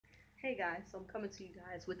Hey guys, so I'm coming to you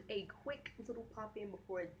guys with a quick little pop in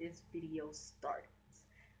before this video starts.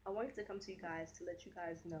 I wanted to come to you guys to let you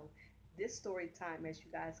guys know this story time, as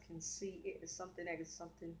you guys can see, it is something that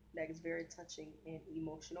is very touching and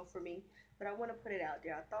emotional for me. But I want to put it out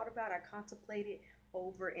there. I thought about it, I contemplated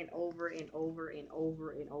over and over and over and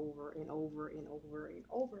over and over and over and over and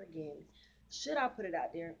over again. Should I put it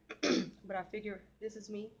out there? But I figure this is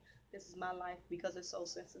me, this is my life, because it's so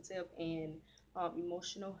sensitive and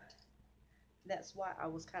emotional. That's why I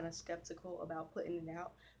was kind of skeptical about putting it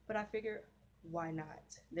out. But I figured, why not?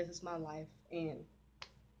 This is my life, and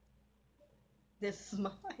this is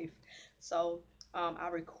my life. So I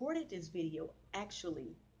recorded this video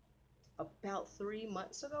actually about 3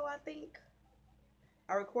 months ago, I think.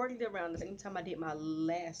 I recorded it around the same time I did my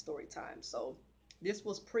last story time. So this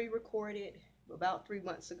was pre-recorded about 3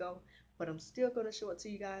 months ago, but I'm still going to show it to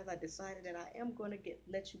you guys. I decided that I am going to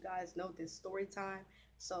let you guys know this story time.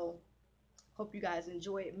 So hope you guys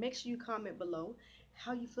enjoy it. Make sure you comment below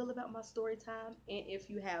how you feel about my story time and if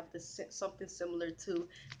you have something similar to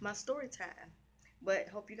my story time. But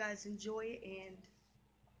hope you guys enjoy it, and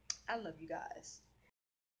I love you guys.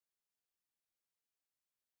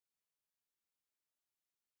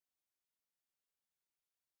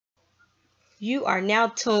 You are now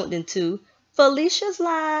tuned into Phylicia's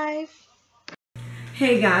Life.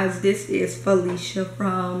 Hey guys, this is Phylicia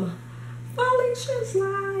from Phylicia's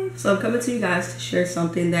Life. So I'm coming to you guys to share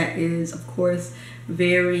something that is, of course,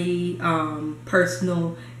 very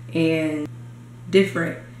personal and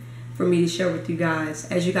different for me to share with you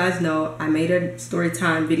guys. As you guys know, I made a story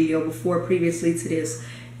time video before previously to this.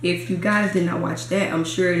 If you guys did not watch that, I'm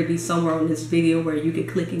sure it'll be somewhere on this video where you can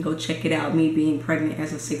click and go check it out. Me being pregnant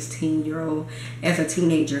as a 16-year-old, as a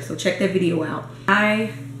teenager. So check that video out.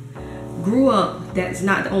 I grew up, that's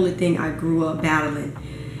not the only thing I grew up battling.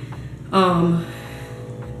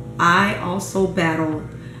 I also battled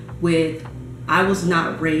with, I was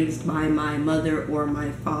not raised by my mother or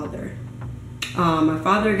my father. My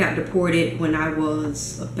father got deported when I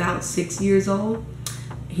was about 6 years old.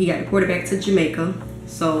 He got deported back to Jamaica.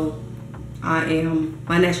 So I am,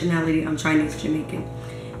 my nationality, I'm Chinese Jamaican.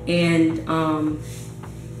 And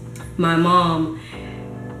my mom,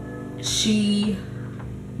 she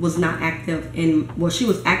was not active in, well, she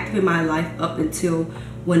was active in my life up until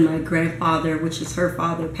when my grandfather, which is her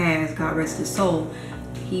father, passed, God rest his soul.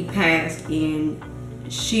 He passed and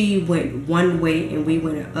she went one way and we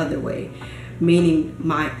went another way. Meaning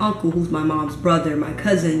my uncle, who's my mom's brother, my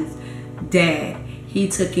cousin's dad, he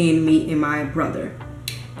took in me and my brother.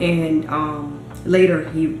 And later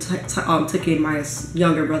he took in my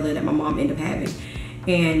younger brother that my mom ended up having.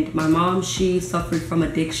 And my mom, she suffered from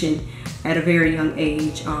addiction at a very young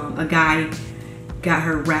age. A guy got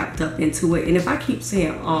her wrapped up into it. And if I keep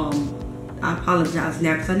saying I apologize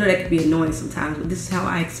now, because I know that can be annoying sometimes, but this is how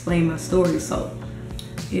I explain my story. So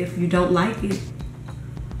if you don't like it,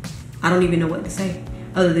 I don't even know what to say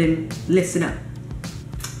other than listen up.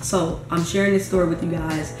 So I'm sharing this story with you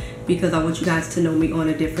guys because I want you guys to know me on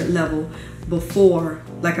a different level before,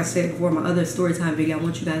 like I said before my other story time video, I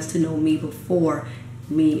want you guys to know me before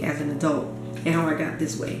me as an adult and how I got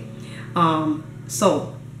this way.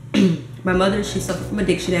 So my mother, she suffered from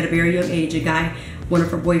addiction at a very young age. A guy, one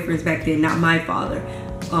of her boyfriends back then, not my father,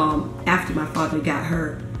 after my father got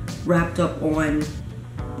her wrapped up on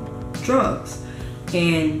drugs.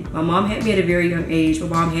 And my mom had me at a very young age. My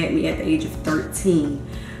mom had me at the age of 13.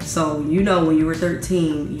 So, you know, when you were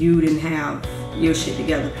 13, you didn't have your shit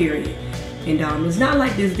together, period. And it's not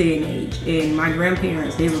like this day and age. And my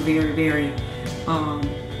grandparents, they were very, very,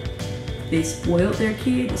 they spoiled their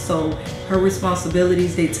kid. So her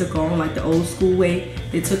responsibilities, they took on, like the old school way,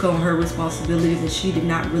 they took on her responsibilities, and she did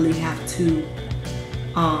not really have to,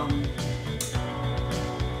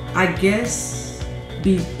 I guess,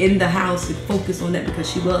 be in the house and focus on that because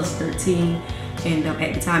she was 13. And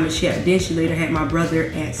at the time, and then she later had my brother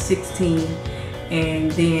at 16, and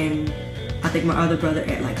then I think my other brother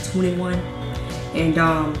at like 21. And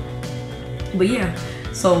but yeah,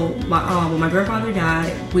 so my when my grandfather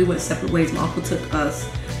died, we went separate ways. My uncle took us,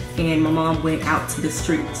 and my mom went out to the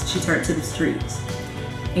streets. She turned to the streets,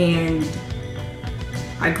 and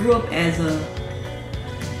I grew up as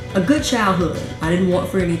a good childhood. I didn't want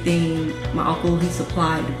for anything. My uncle, he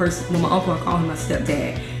supplied the person. Well, my uncle, I call him my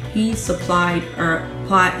stepdad. He supplied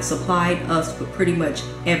us with pretty much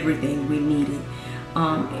everything we needed,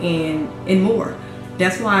 and more.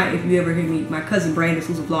 That's why if you ever hear me, my cousin Brandis,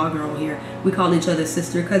 who's a vlogger on here, we call each other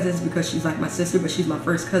sister cousins because she's like my sister, but she's my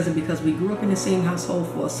first cousin because we grew up in the same household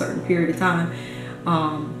for a certain period of time,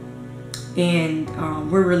 and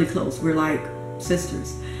we're really close. We're like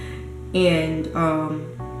sisters, and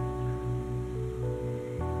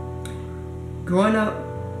growing up,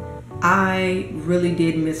 I really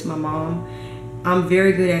did miss my mom. I'm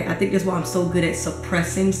very good at, I think that's why I'm so good at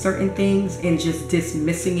suppressing certain things and just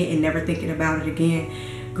dismissing it and never thinking about it again.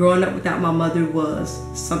 Growing up without my mother was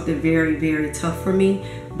something very, very tough for me.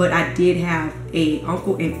 But I did have a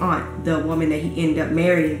uncle and aunt, the woman that he ended up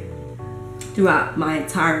marrying throughout my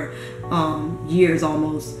entire years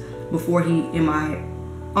almost, before he and my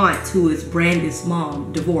aunt, who is Brandon's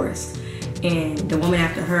mom, divorced. And the woman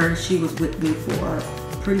after her, she was with me for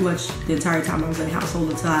pretty much the entire time I was in the household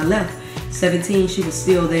until I left. 17, she was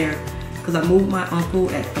still there, because I moved my uncle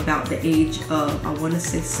at about the age of, I want to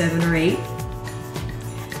say 7 or 8.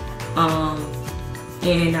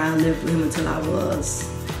 And I lived with him until I was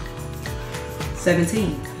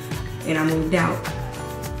 17, and I moved out.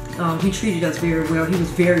 He treated us very well. He was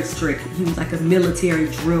very strict. He was like a military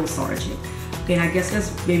drill sergeant. And I guess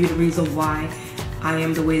that's maybe the reason why I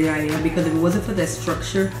am the way that I am, because if it wasn't for that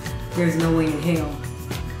structure, there's no way in hell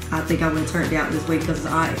I think I would have turned out this way, because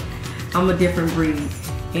I'm a different breed,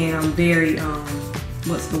 and I'm very,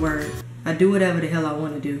 what's the word? I do whatever the hell I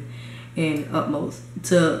want to do, and utmost,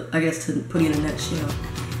 to, I guess, to put it in a nutshell.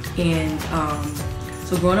 And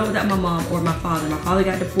so growing up without my mom or my father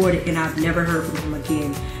got deported, and I've never heard from him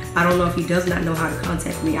again. I don't know if he does not know how to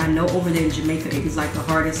contact me. I know over there in Jamaica, it is like the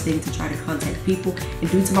hardest thing to try to contact people.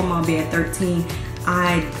 And due to my mom being 13,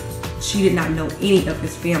 she did not know any of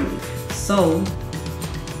his family. So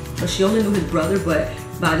she only knew his brother, but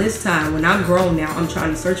by this time, when I'm grown now, I'm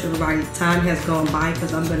trying to search for everybody. Time has gone by,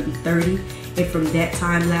 because I'm going to be 30. And from that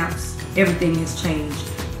time lapse, everything has changed.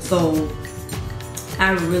 So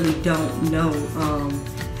I really don't know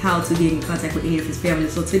how to get in contact with any of his family.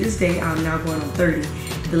 So to this day, I'm now going on 30.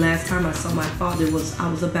 The last time I saw my father I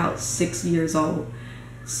was about 6 years old,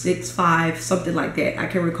 6, 5, something like that. I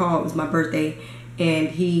can recall it was my birthday, and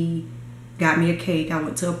he got me a cake. I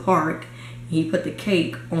went to a park. He put the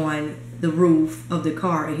cake on the roof of the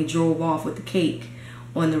car, and he drove off with the cake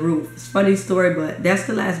on the roof. It's a funny story, but that's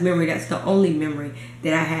the last memory. That's the only memory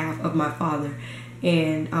that I have of my father.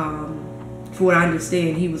 And for what I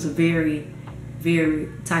understand, he was a very, very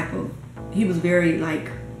he was very like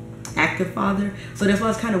active father. So that's why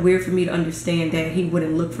it's kind of weird for me to understand that he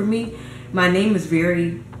wouldn't look for me. My name is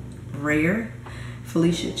very rare,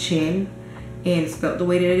 Phylicia Chin, and it's spelled the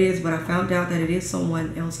way that it is, but I found out that it is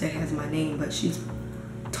someone else that has my name, but she's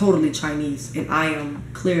totally Chinese, and I am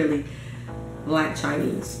clearly Black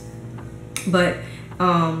Chinese. But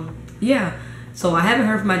yeah, so I haven't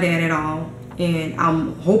heard from my dad at all, and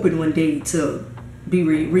I'm hoping one day to be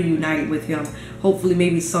reunited with him. Hopefully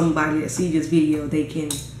maybe somebody that sees this video,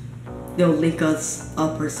 they'll link us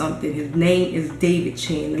up or something. His name is David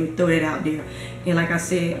Chin. Let me throw that out there. And like I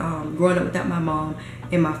said, growing up without my mom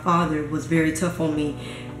and my father was very tough on me.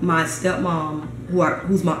 My stepmom,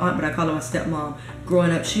 who's my aunt, but I call her my stepmom,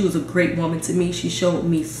 growing up, she was a great woman to me. She showed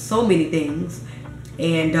me so many things,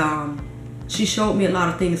 and she showed me a lot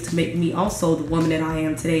of things to make me also the woman that I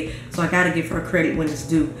am today. So I gotta give her credit when it's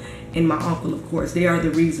due. And my uncle, of course, they are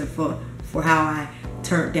the reason for how I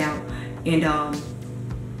turned out. And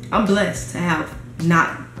I'm blessed to have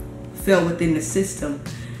not fell within the system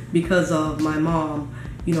because of my mom,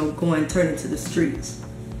 you know, turning to the streets.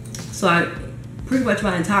 So I pretty much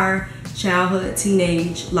my entire childhood,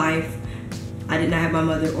 teenage life, I did not have my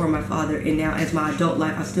mother or my father, and now as my adult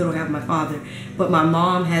life, I still don't have my father. But my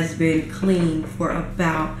mom has been clean for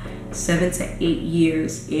about 7 to 8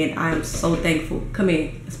 years, and I'm so thankful. Come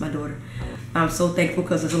here, that's my daughter. I'm so thankful,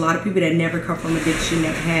 because there's a lot of people that never come from addiction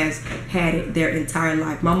that has had it their entire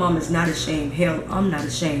life. My mom is not ashamed. Hell, I'm not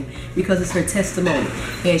ashamed, because it's her testimony,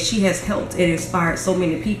 and she has helped and inspired so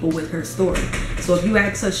many people with her story. So if you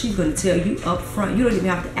ask her, she's going to tell you up front. You don't even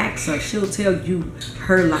have to ask her. She'll tell you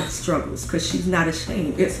her life struggles, because she's not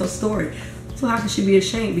ashamed. It's her story. So how can she be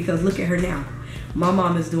ashamed? Because look at her now. My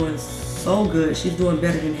mom is doing so good. She's doing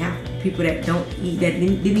better than half the people that don't eat, that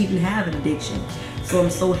didn't even have an addiction. So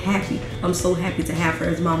I'm so happy. I'm so happy to have her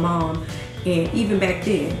as my mom. And even back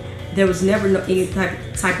then, there was never any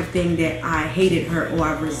type of thing that I hated her or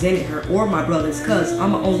I resented her or my brothers, because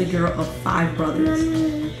I'm an only girl of 5 brothers.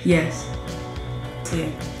 Yes. Yeah.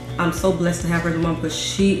 I'm so blessed to have her as a mom, because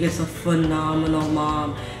she is a phenomenal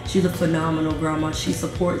mom. She's a phenomenal grandma. She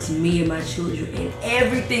supports me and my children in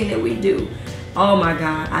everything that we do. Oh my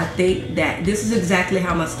God. I think that this is exactly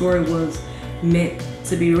how my story was meant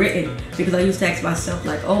to be written, because I used to ask myself,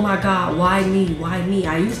 like, oh my God, why me? Why me?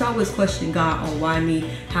 I used to always question God on why me,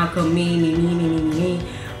 how come me,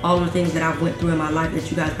 all the things that I've went through in my life that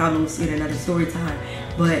you guys probably will see in another story time.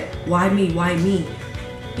 But why me? Why me?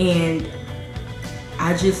 And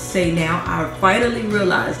I just say now, I finally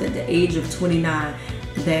realized at the age of 29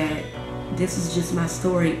 that this is just my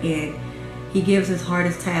story, and he gives his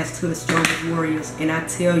hardest task to his strongest warriors. And I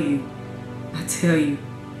tell you,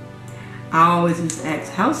 I always used to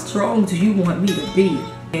ask, how strong do you want me to be?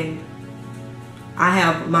 And I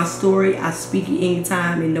have my story, I speak it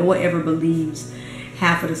anytime, and no one ever believes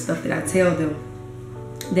half of the stuff that I tell them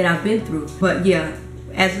that I've been through. But yeah,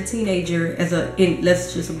 as a teenager, I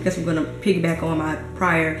guess we're gonna piggyback on my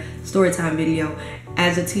prior story time video.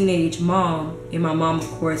 As a teenage mom, and my mom of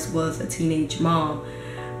course was a teenage mom,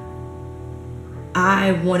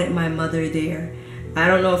 I wanted my mother there. I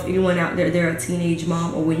don't know if anyone out there, they're a teenage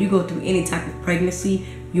mom, or when you go through any type of pregnancy,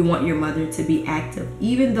 you want your mother to be active.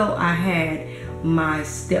 Even though I had my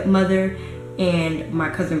stepmother and my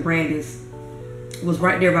cousin Brandis was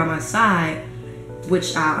right there by my side,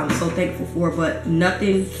 which I'm so thankful for, but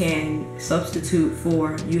nothing can substitute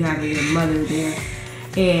for you having your mother there.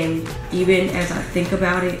 And even as I think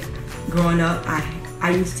about it, growing up,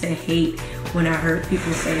 I used to hate when I heard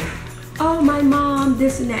people say, oh, my mom,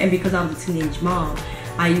 this and that. And because I was a teenage mom,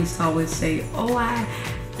 I used to always say, oh,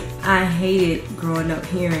 I hated growing up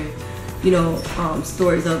hearing, you know,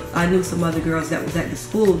 stories of, I knew some other girls that was at the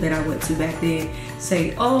school that I went to back then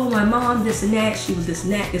say, oh, my mom, this and that, she was this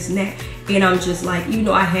and that, this and that. And I'm just like, even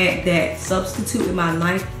though I had that substitute in my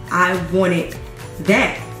life, I wanted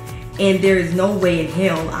that. And there is no way in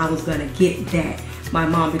hell I was gonna get that, my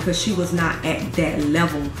mom, because she was not at that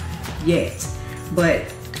level yet. But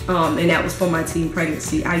and that was for my teen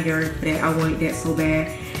pregnancy. I yearned for that. I wanted that so bad.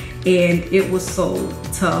 And it was so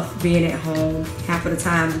tough being at home half of the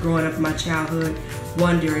times growing up in my childhood,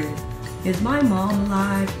 wondering, is my mom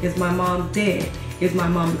alive? Is my mom dead? Is my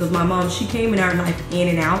mom, because my mom, she came in our life in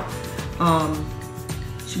and out.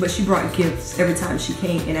 But she brought gifts every time she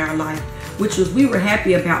came in our life, which was, we were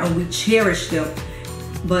happy about and we cherished them.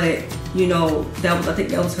 But you know, I think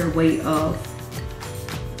that was her way of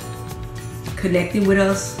connecting with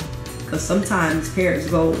us, because sometimes parents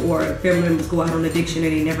go, or family members go out on addiction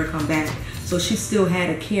and they never come back. So she still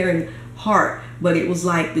had a caring heart, but it was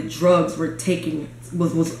like the drugs were taking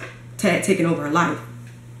over her life.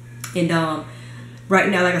 And right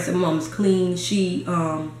now, like I said, my mom's clean. She's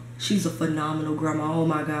a phenomenal grandma. Oh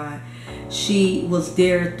my God. She was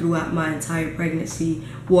there throughout my entire pregnancy.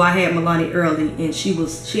 Well, I had Milani early, and she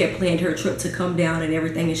had planned her trip to come down and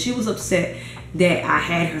everything, and she was upset that I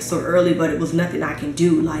had her so early, but it was nothing I can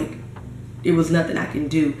do. Like, it was nothing I can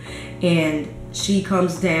do. And she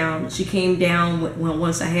comes down, she came down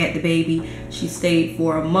once I had the baby. She stayed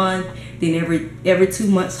for a month. Then every 2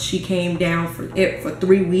 months she came down for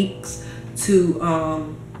 3 weeks to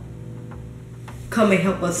come and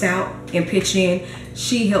help us out and pitch in.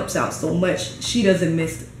 She helps out so much. She doesn't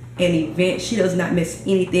miss an event. She does not miss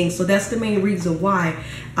anything. So that's the main reason why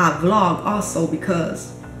I vlog also,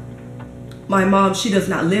 because my mom, she does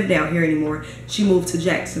not live down here anymore. She moved to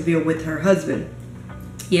Jacksonville with her husband.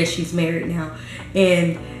 Yeah, she's married now.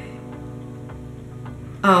 And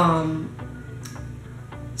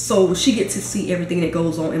so she gets to see everything that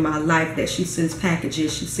goes on in my life, that she sends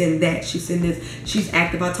packages, she sends that, she sends this. She's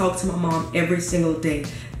active. I talk to my mom every single day.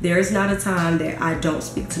 There is not a time that I don't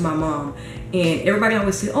speak to my mom. And everybody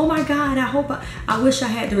always say, oh my God, I wish I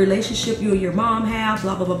had the relationship you and your mom have,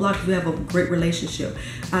 blah, blah, blah, blah, because you have a great relationship.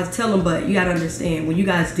 I tell them, but you got to understand, when you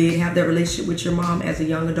guys did have that relationship with your mom as a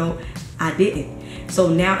young adult, I didn't. So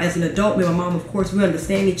now as an adult, me and my mom, of course, we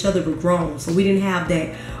understand each other, we're grown. So we didn't have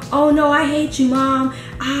that, oh no, I hate you, mom.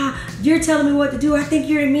 You're telling me what to do. I think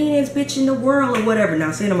you're the meanest bitch in the world, or whatever.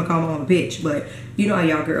 Now, saying I'm gonna call my mom a bitch, but you know how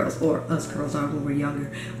y'all girls, or us girls are when we're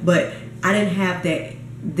younger. But I didn't have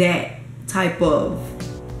that type of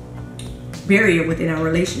barrier within our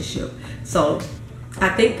relationship. So I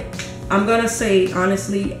think, I'm gonna say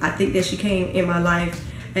honestly, I think that she came in my life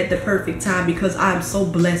at the perfect time, because I'm so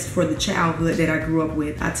blessed for the childhood that I grew up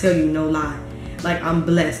with. I tell you, no lie. Like, I'm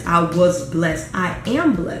blessed. I was blessed. I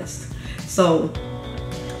am blessed. So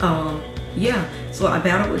yeah, so I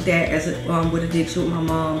battled with that with addiction with my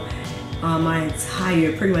mom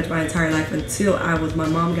pretty much my entire life, until my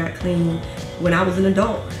mom got clean when I was an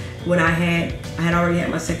adult, when I had already had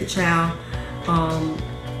my second child.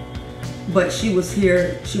 But she was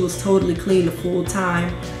here, she was totally clean the full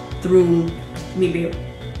time through me being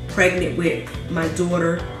pregnant with my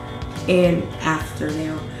daughter and after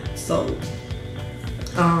now. So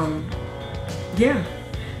yeah,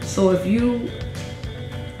 so if you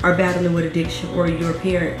are battling with addiction, or your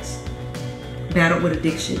parents battled with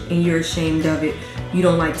addiction and you're ashamed of it, you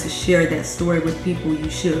don't like to share that story with people, you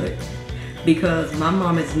should, because my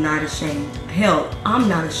mom is not ashamed. Hell, I'm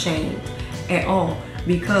not ashamed at all,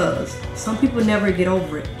 because some people never get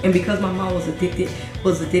over it. And because my mom was addicted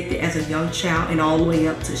was addicted as a young child and all the way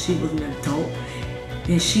up till she was an adult.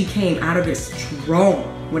 And she came out of it strong.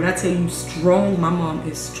 When I tell you strong, my mom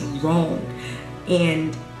is strong.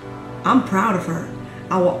 And I'm proud of her.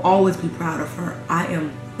 I will always be proud of her. I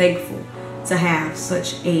am thankful to have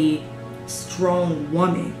such a strong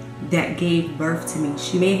woman that gave birth to me.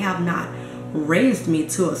 She may have not raised me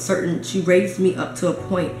to she raised me up to a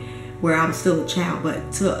point where I was still a child,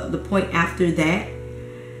 but to the point after that,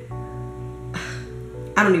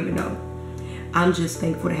 I don't even know. I'm just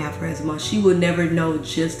thankful to have her as a mom. She will never know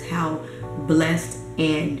just how blessed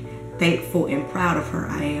and thankful and proud of her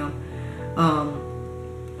I am.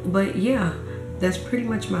 But yeah, that's pretty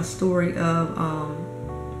much my story of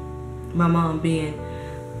my mom being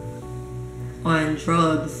on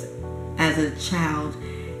drugs as a child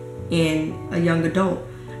and a young adult.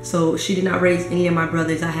 So she did not raise any of my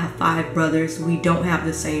brothers. I have 5 brothers. We don't have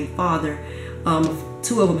the same father.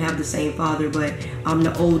 2 of them have the same father, but I'm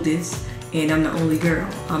the oldest and I'm the only girl.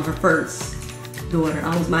 I'm her first daughter.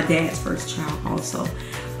 I was my dad's first child also.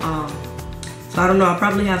 So I don't know, I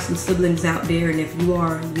probably have some siblings out there, and if you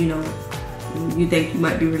are, you know, you think you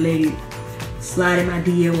might be related, slide in my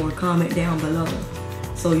DM or comment down below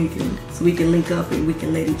so we can link up and we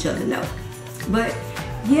can let each other know. But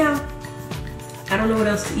yeah, I don't know what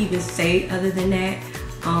else to even say other than that.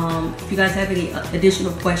 If you guys have any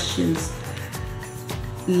additional questions,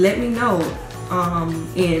 let me know.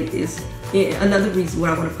 And it's another reason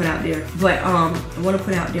what I want to put out there. But I want to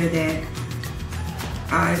put out there that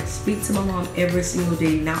I speak to my mom every single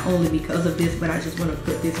day, not only because of this, but I just want to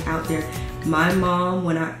put this out there. My mom,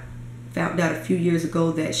 when I found out a few years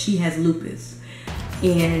ago that she has lupus,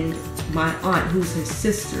 and my aunt, who's her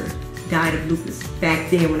sister, died of lupus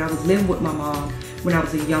back then when I was living with my mom when I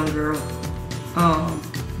was a young girl,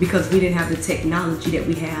 because we didn't have the technology that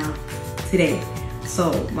we have today.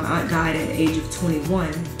 So my aunt died at the age of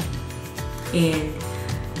 21, and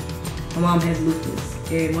my mom has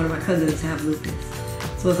lupus, and one of my cousins have lupus.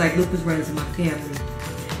 So it's like lupus runs in my family.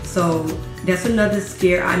 So that's another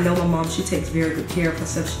scare. I know my mom, she takes very good care of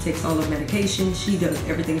herself. She takes all her medication. She does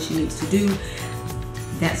everything she needs to do.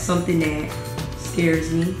 That's something that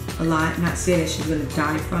scares me a lot. Not saying that she's gonna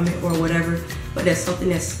die from it or whatever, but that's something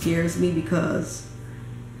that scares me because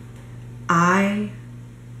I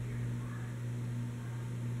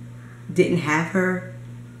didn't have her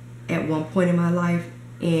at one point in my life,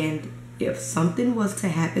 and if something was to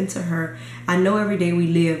happen to her, I know every day we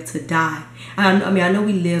live to die. I know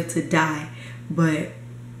we live to die, but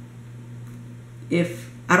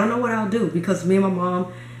if I don't know what I'll do, because me and my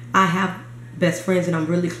mom, I have best friends and I'm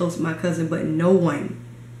really close with my cousin, but no one,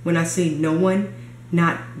 when I say no one,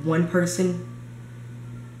 not one person,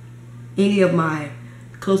 any of my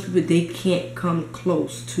close people, they can't come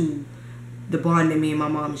close to the bond that me and my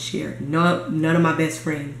mom share. None of my best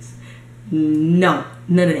friends. No,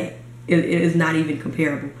 none of that. It is not even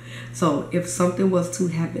comparable. So if something was to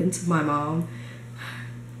happen to my mom,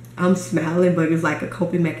 I'm smiling, but it's like a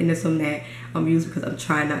coping mechanism that I'm using because I'm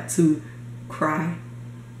trying not to cry.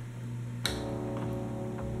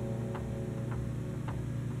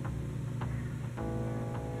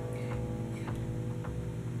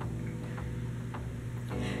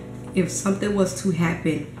 If something was to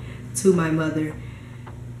happen to my mother,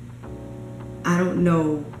 I don't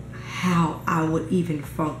know how I would even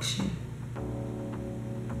function.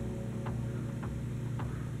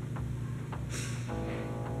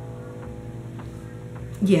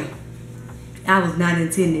 Yeah, I was not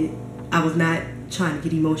intended. I was not trying to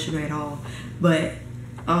get emotional at all. But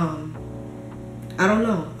I don't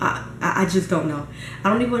know. I just don't know. I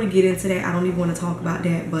don't even want to get into that. I don't even want to talk about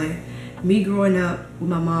that. But me growing up with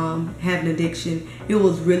my mom having addiction, it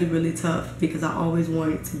was really, really tough because I always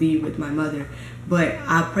wanted to be with my mother. But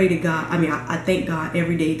I pray to God, I thank God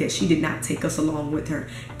every day that she did not take us along with her.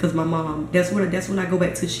 Because my mom, that's when I go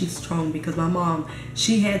back to she's strong, because my mom,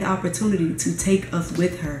 she had the opportunity to take us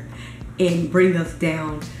with her and bring us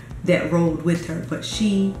down that road with her. But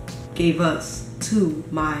she gave us to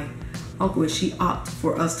my uncle and she opted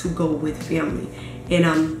for us to go with family. And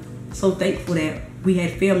I'm so thankful that we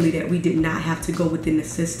had family that we did not have to go within the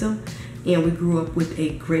system, and we grew up with a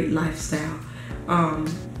great lifestyle.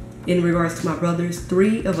 In regards to my brothers,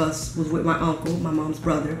 3 of us was with my uncle, my mom's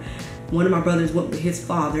brother. One of my brothers went with his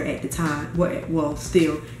father at the time, well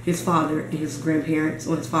still his father and his grandparents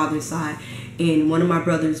on his father's side, and one of my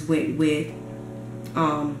brothers went with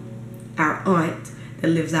our aunt that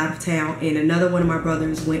lives out of town, and another one of my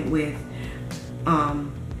brothers went with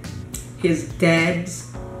his dad's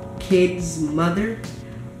kid's mother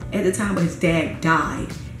at the time, but his dad died,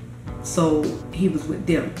 so he was with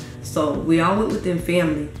them. So we all went with them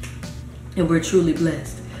family, and we're truly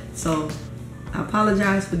blessed. So I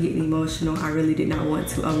apologize for getting emotional. I really did not want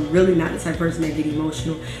to. I'm really not the type of person that get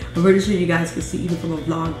emotional. I'm pretty sure you guys could see even from a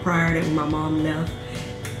vlog prior that when my mom left,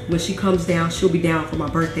 when she comes down, she'll be down for my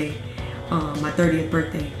birthday, my 30th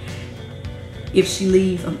birthday. If she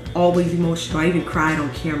leaves, I'm always emotional. I even cried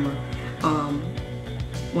on camera on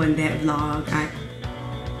that vlog.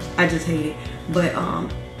 I just hate it. But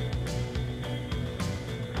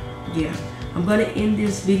yeah, I'm gonna end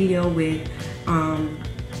this video with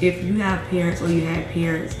if you have parents or you had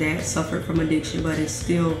parents that suffered from addiction but is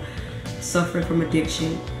still suffering from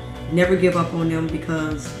addiction, never give up on them,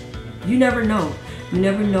 because you never know. You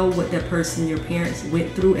never know what that person, your parents,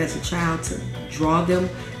 went through as a child to draw them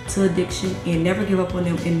to addiction. And never give up on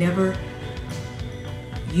them, and never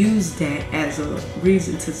use that as a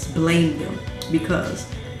reason to blame them, because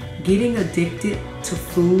getting addicted to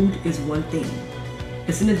food is one thing.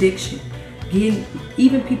 It's an addiction.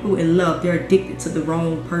 Even people in love, they're addicted to the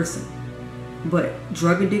wrong person. But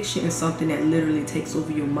drug addiction is something that literally takes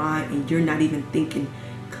over your mind and you're not even thinking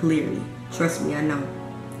clearly. Trust me, I know.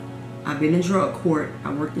 I've been in drug court.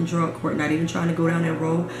 I worked in drug court, not even trying to go down that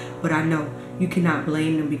road, but I know you cannot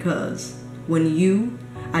blame them, because when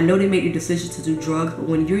I know they made the decision to do drugs, but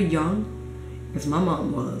when you're young, as my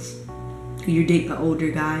mom was, you date an older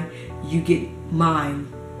guy, you get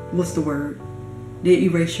what's the word? They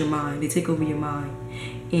erase your mind. They take over your mind.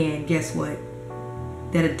 And guess what?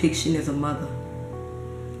 That addiction is a mother.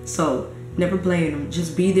 So never blame them.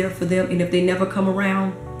 Just be there for them. And if they never come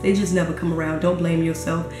around, they just never come around. Don't blame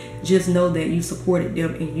yourself. Just know that you supported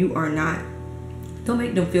them and you are not. Don't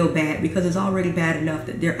make them feel bad, because it's already bad enough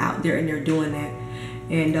that they're out there and they're doing that.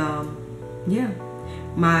 And yeah,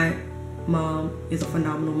 my mom is a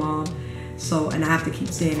phenomenal mom. So, and I have to keep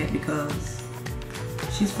saying that because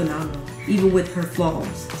she's phenomenal, even with her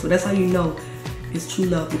flaws. So that's how you know it's true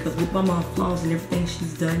love, because with my mom's flaws and everything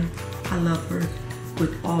she's done, I love her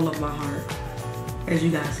with all of my heart, as you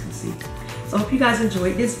guys can see. So I hope you guys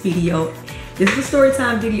enjoyed this video. This is a story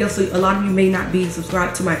time video, so a lot of you may not be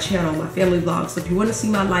subscribed to my channel, my family vlog. So if you want to see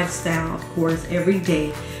my lifestyle, of course, every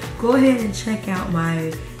day, go ahead and check out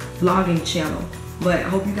my vlogging channel. But I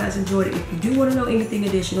hope you guys enjoyed it. If you do want to know anything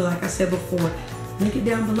additional, like I said before, link it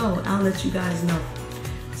down below. I'll let you guys know.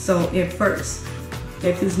 So if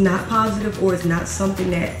it's not positive or it's not something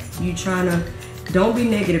that you trying to, don't be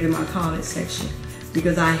negative in my comment section,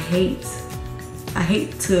 because I hate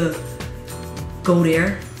to go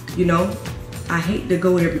there, you know. I hate to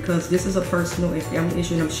go there, because this is a personal and family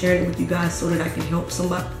issue, and I'm sharing it with you guys so that I can help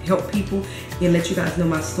people and let you guys know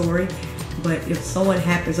my story. But if someone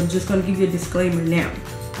happens, I'm just going to give you a disclaimer now.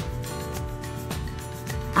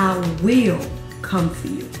 I will come for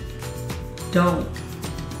you. Don't.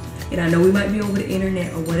 And I know we might be over the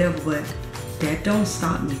internet or whatever, but that don't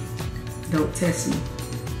stop me. Don't test me.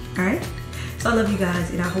 Alright? So I love you guys,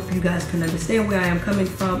 and I hope you guys can understand where I am coming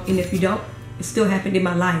from. And if you don't, it still happened in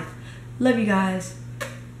my life. Love you guys.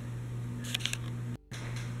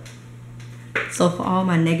 So for all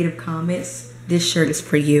my negative comments, this shirt is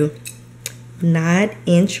for you. Not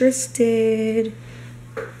interested.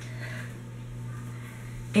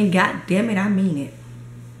 And God damn it, I mean it.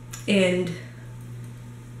 And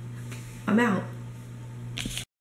I'm out.